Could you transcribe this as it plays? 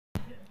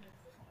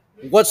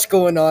What's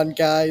going on,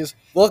 guys?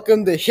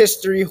 Welcome to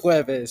History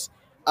Jueves.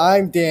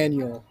 I'm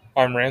Daniel.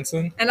 I'm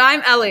Ranson. And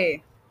I'm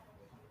Ellie.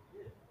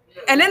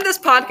 And in this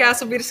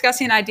podcast, we'll be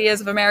discussing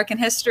ideas of American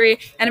history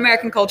and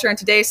American culture in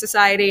today's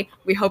society.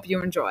 We hope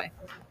you enjoy.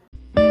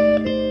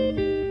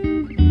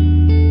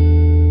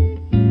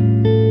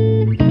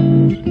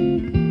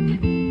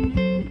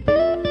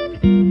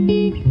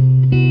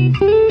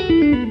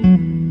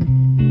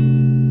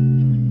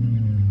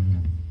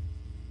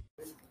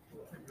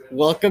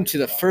 Welcome to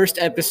the first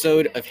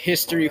episode of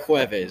History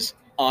Jueves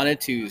on a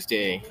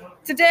Tuesday.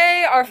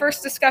 Today, our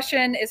first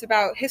discussion is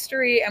about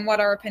history and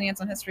what our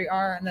opinions on history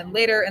are. And then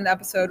later in the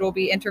episode, we'll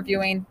be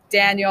interviewing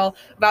Daniel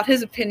about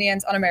his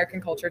opinions on American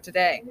culture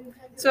today.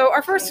 So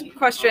our first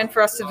question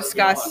for us to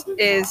discuss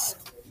is,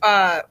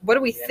 what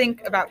do we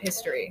think about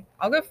history?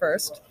 I'll go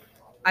first.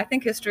 I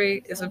think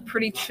history is a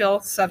pretty chill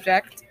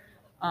subject.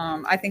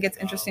 I think it's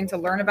interesting to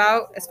learn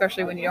about,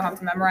 especially when you don't have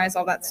to memorize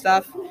all that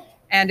stuff.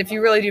 And if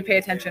you really do pay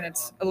attention,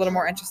 it's a little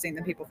more interesting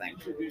than people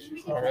think.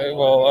 All right.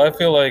 Well, I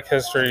feel like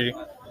history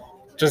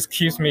just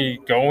keeps me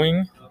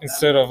going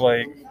instead of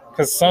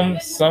because some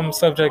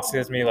subjects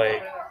gets me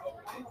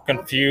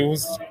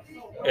confused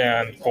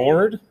and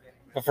bored,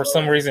 but for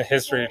some reason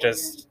history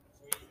just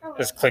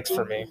clicks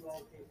for me.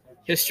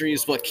 History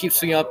is what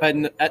keeps me up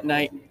at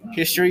night.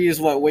 History is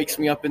what wakes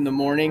me up in the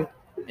morning.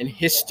 And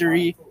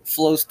history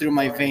flows through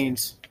my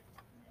veins.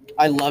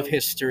 I love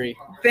history.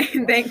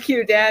 Thank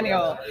you,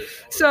 Daniel.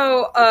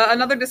 So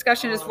another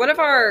discussion is, what have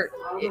our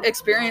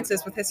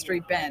experiences with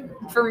history been?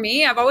 For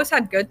me, I've always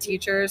had good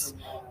teachers.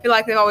 I feel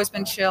like they've always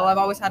been chill. I've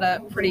always had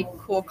a pretty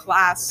cool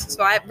class.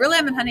 So I really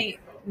haven't had any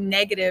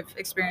negative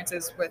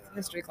experiences with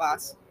history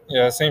class.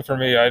 Yeah, same for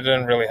me. I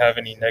didn't really have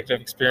any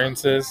negative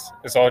experiences.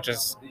 It's all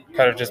just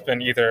kind of just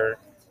been either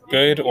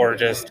good or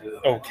just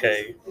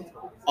okay.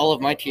 All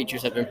of my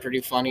teachers have been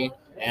pretty funny,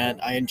 and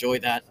I enjoy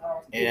that.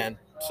 And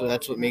so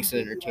that's what makes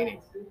it entertaining.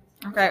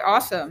 Okay,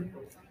 awesome.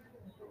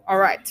 All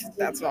right,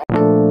 that's all.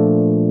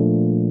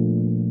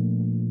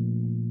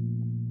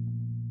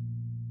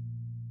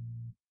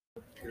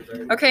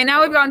 Okay,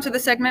 now we've gotten to the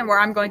segment where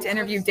I'm going to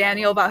interview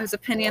Daniel about his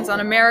opinions on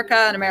America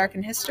and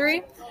American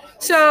history.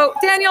 So,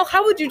 Daniel,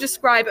 how would you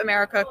describe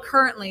America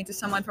currently to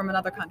someone from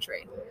another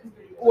country?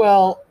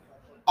 Well,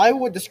 I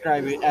would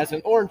describe it as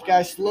an orange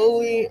guy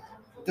slowly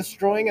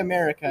destroying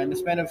America in the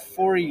span of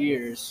 4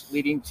 years,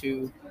 leading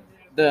to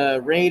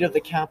the raid of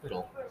the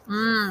Capitol.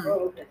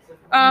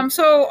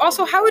 So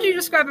also, how would you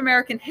describe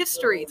American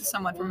history to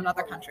someone from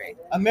another country?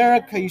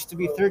 America used to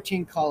be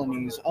 13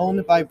 colonies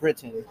owned by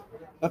Britain,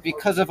 but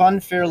because of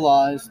unfair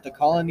laws, the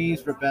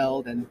colonies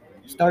rebelled and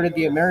started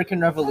the American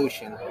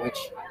Revolution, which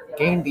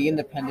gained the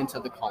independence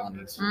of the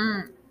colonies.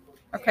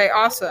 Okay,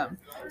 awesome.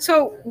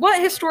 So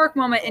what historic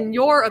moment, in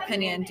your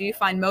opinion, do you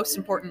find most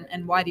important,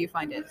 and why do you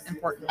find it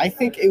important? I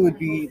think it would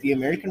be the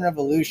American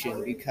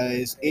Revolution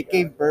because it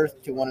gave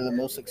birth to one of the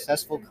most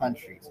successful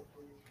countries.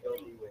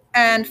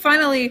 And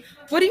finally,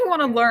 what do you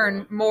want to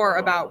learn more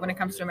about when it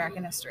comes to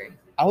American history?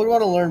 I would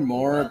want to learn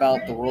more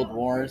about the World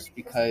Wars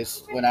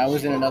because when I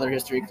was in another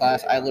history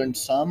class, I learned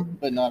some,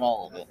 but not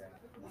all of it.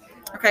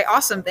 Okay,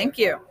 awesome. Thank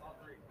you.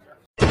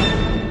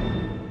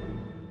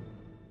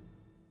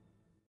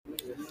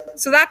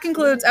 So that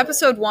concludes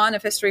episode 1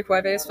 of History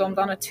Jueves, filmed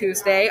on a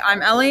Tuesday.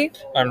 I'm Ellie.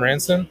 I'm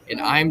Ranson. And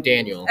I'm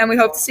Daniel. And we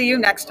hope to see you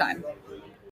next time.